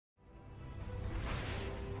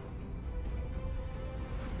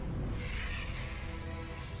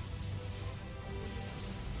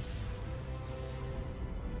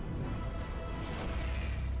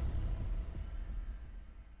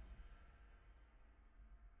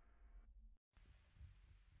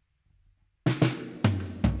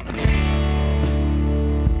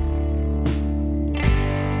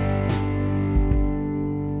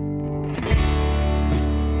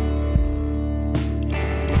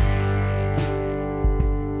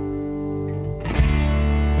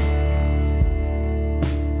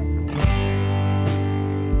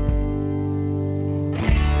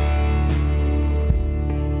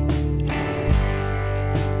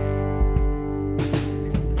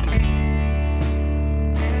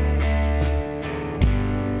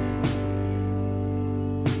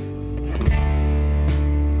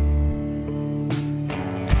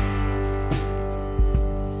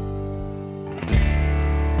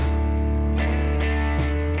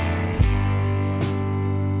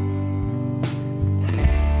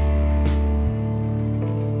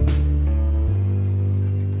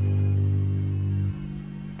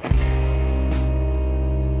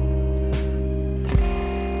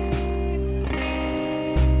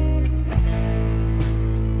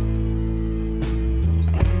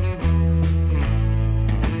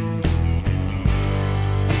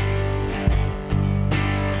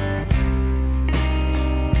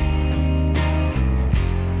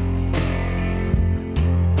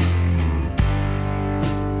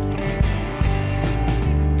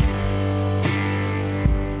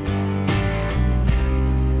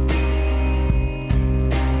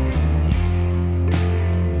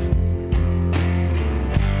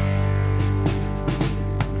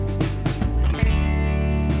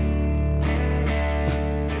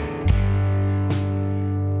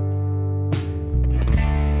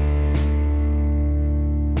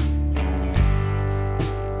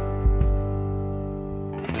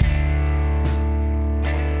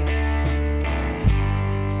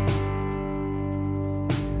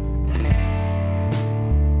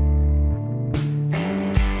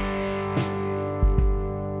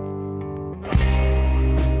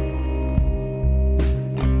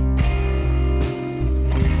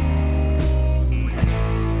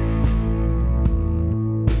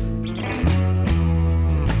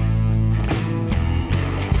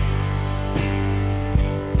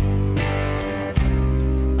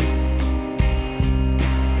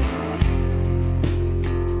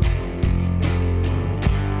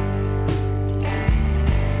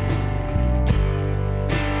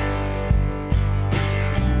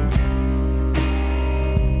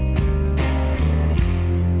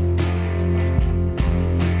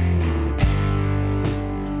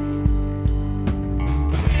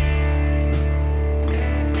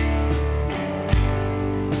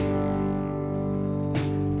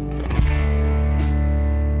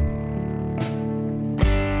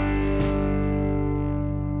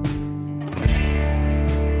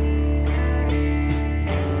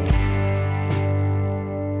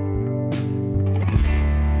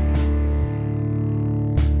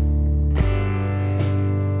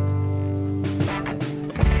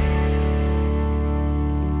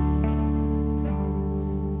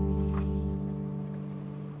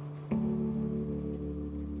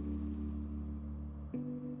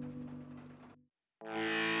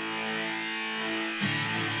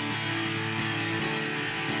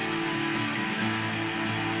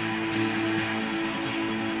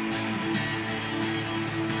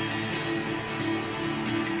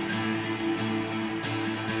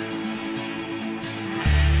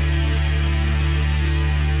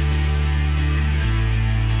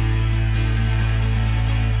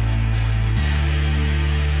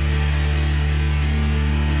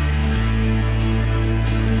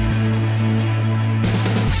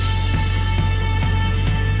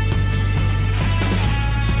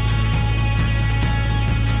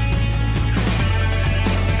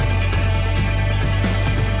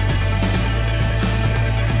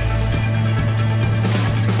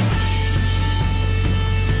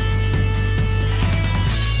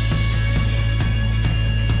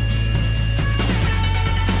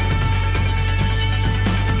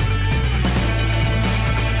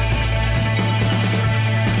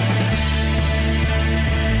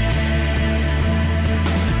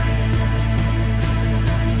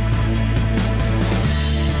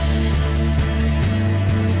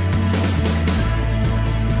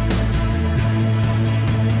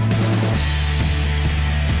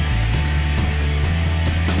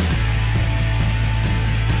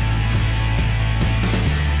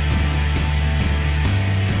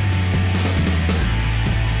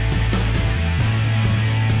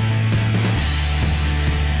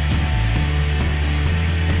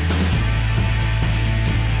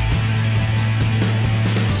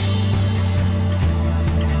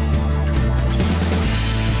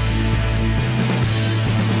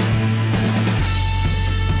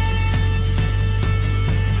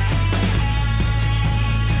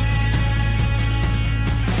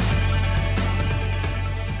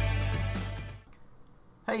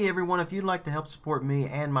everyone, if you'd like to help support me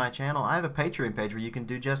and my channel, I have a Patreon page where you can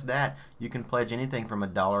do just that. You can pledge anything from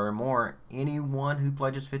 $1 or more. Anyone who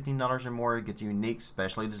pledges $15 or more gets a unique,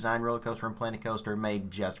 specially designed roller coaster and Planet Coaster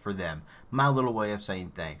made just for them. My little way of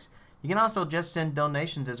saying thanks. You can also just send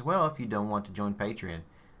donations as well if you don't want to join Patreon.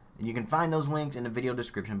 And you can find those links in the video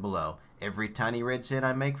description below. Every tiny red cent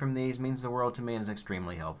I make from these means the world to me and is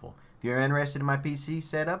extremely helpful. If you're interested in my PC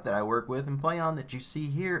setup that I work with and play on that you see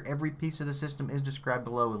here, every piece of the system is described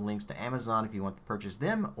below with links to Amazon if you want to purchase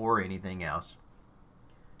them or anything else.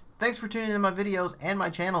 Thanks for tuning in to my videos and my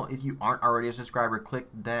channel. If you aren't already a subscriber, click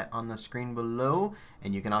that on the screen below.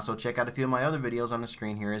 And you can also check out a few of my other videos on the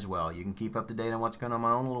screen here as well. You can keep up to date on what's going on in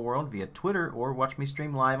my own little world via Twitter or watch me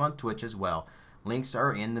stream live on Twitch as well. Links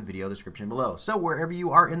are in the video description below. So wherever you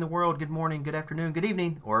are in the world, good morning, good afternoon, good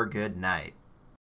evening, or good night.